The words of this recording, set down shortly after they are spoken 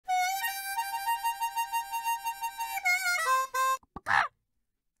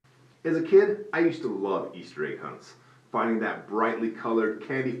As a kid, I used to love Easter egg hunts. Finding that brightly colored,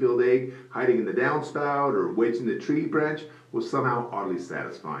 candy-filled egg hiding in the downspout or wedged in the tree branch was somehow oddly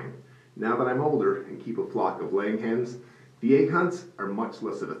satisfying. Now that I'm older and keep a flock of laying hens, the egg hunts are much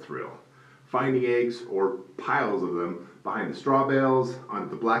less of a thrill. Finding eggs, or piles of them, behind the straw bales, under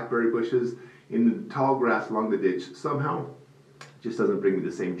the blackberry bushes, in the tall grass along the ditch, somehow just doesn't bring me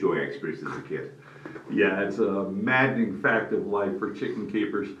the same joy I experienced as a kid. Yeah, it's a maddening fact of life for chicken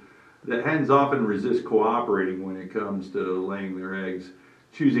keepers that hens often resist cooperating when it comes to laying their eggs,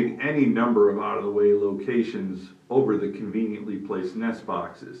 choosing any number of out-of-the-way locations over the conveniently placed nest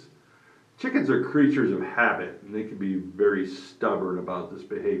boxes. Chickens are creatures of habit, and they can be very stubborn about this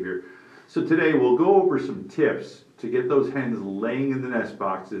behavior. So today we'll go over some tips to get those hens laying in the nest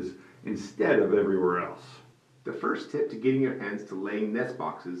boxes instead of everywhere else. The first tip to getting your hens to laying nest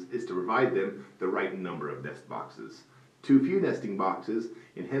boxes is to provide them the right number of nest boxes. Too few nesting boxes,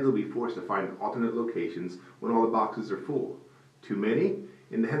 and hens will be forced to find alternate locations when all the boxes are full. Too many,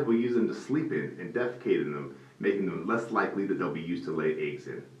 and the hens will use them to sleep in and defecate in them, making them less likely that they'll be used to lay eggs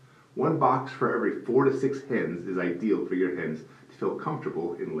in. One box for every 4 to 6 hens is ideal for your hens to feel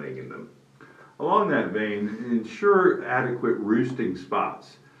comfortable in laying in them. Along that vein, ensure adequate roosting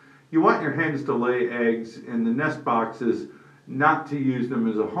spots. You want your hens to lay eggs in the nest boxes, not to use them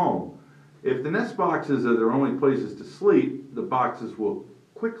as a home. If the nest boxes are their only places to sleep, the boxes will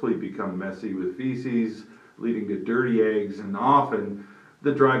quickly become messy with feces, leading to dirty eggs and often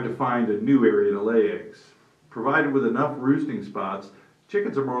the drive to find a new area to lay eggs. Provided with enough roosting spots,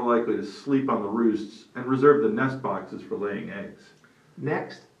 chickens are more likely to sleep on the roosts and reserve the nest boxes for laying eggs.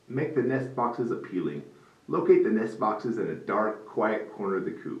 Next, make the nest boxes appealing. Locate the nest boxes in a dark, quiet corner of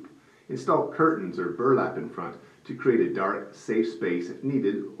the coop. Install curtains or burlap in front to create a dark, safe space if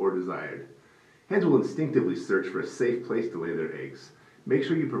needed or desired. Hens will instinctively search for a safe place to lay their eggs. Make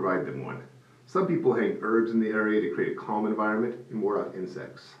sure you provide them one. Some people hang herbs in the area to create a calm environment and ward off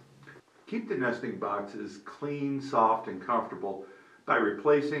insects. Keep the nesting boxes clean, soft, and comfortable by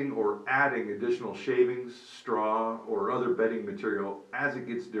replacing or adding additional shavings, straw, or other bedding material as it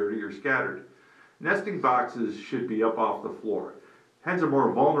gets dirty or scattered. Nesting boxes should be up off the floor. Hens are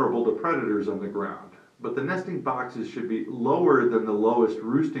more vulnerable to predators on the ground, but the nesting boxes should be lower than the lowest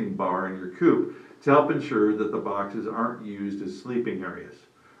roosting bar in your coop to help ensure that the boxes aren't used as sleeping areas.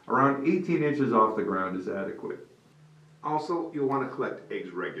 Around 18 inches off the ground is adequate. Also, you'll want to collect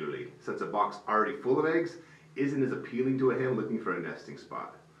eggs regularly, since a box already full of eggs isn't as appealing to a hen looking for a nesting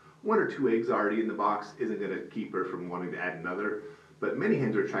spot. 1 or 2 eggs already in the box isn't going to keep her from wanting to add another, but many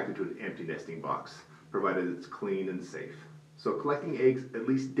hens are attracted to an empty nesting box, provided it's clean and safe. So collecting eggs at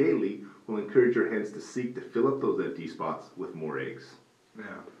least daily will encourage your hens to seek to fill up those empty spots with more eggs. Yeah.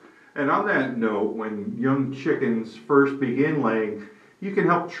 And on that note, when young chickens first begin laying, you can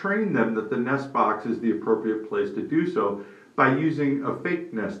help train them that the nest box is the appropriate place to do so by using a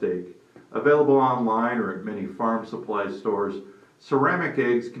fake nest egg. Available online or at many farm supply stores, ceramic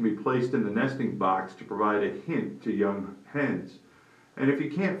eggs can be placed in the nesting box to provide a hint to young hens. And if you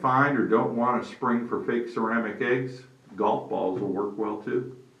can't find or don't want a spring for fake ceramic eggs, golf balls will work well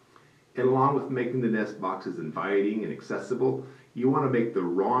too. And along with making the nest boxes inviting and accessible, you want to make the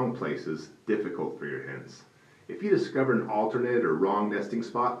wrong places difficult for your hens. If you discover an alternate or wrong nesting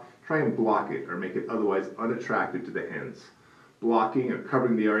spot, try and block it or make it otherwise unattractive to the hens. Blocking or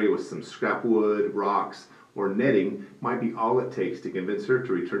covering the area with some scrap wood, rocks, or netting might be all it takes to convince her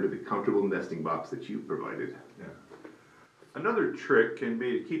to return to the comfortable nesting box that you've provided. Yeah. Another trick can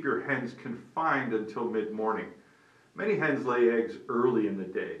be to keep your hens confined until mid-morning. Many hens lay eggs early in the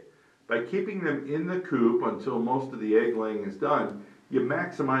day. By keeping them in the coop until most of the egg laying is done, you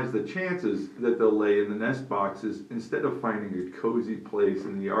maximize the chances that they'll lay in the nest boxes instead of finding a cozy place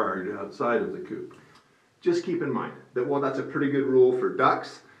in the yard outside of the coop. Just keep in mind that while that's a pretty good rule for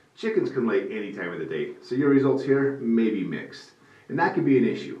ducks, chickens can lay any time of the day, so your results here may be mixed. And that can be an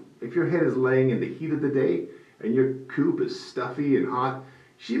issue. If your hen is laying in the heat of the day and your coop is stuffy and hot,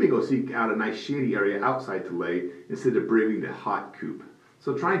 she may go seek out a nice shady area outside to lay instead of braving the hot coop.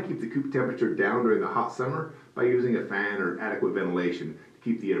 So try and keep the coop temperature down during the hot summer by using a fan or adequate ventilation to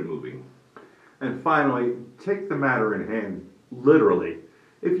keep the air moving. And finally, take the matter in hand literally.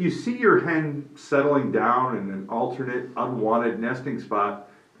 If you see your hen settling down in an alternate, unwanted nesting spot,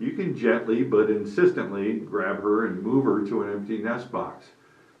 you can gently but insistently grab her and move her to an empty nest box.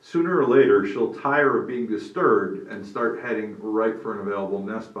 Sooner or later, she'll tire of being disturbed and start heading right for an available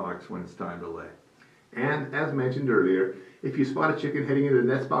nest box when it's time to lay. And as mentioned earlier, if you spot a chicken heading into the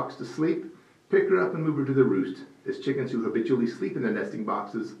nest box to sleep, pick her up and move her to the roost, as chickens who habitually sleep in their nesting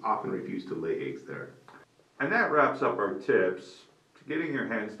boxes often refuse to lay eggs there. And that wraps up our tips to getting your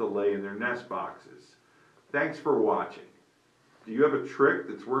hens to lay in their nest boxes. Thanks for watching. Do you have a trick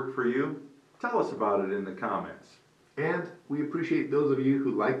that's worked for you? Tell us about it in the comments. And we appreciate those of you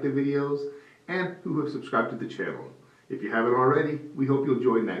who like the videos and who have subscribed to the channel. If you haven't already, we hope you'll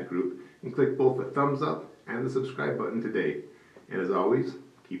join that group and click both the thumbs up and the subscribe button today. And as always,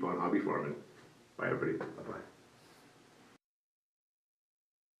 keep on hobby farming. Bye everybody. Bye-bye.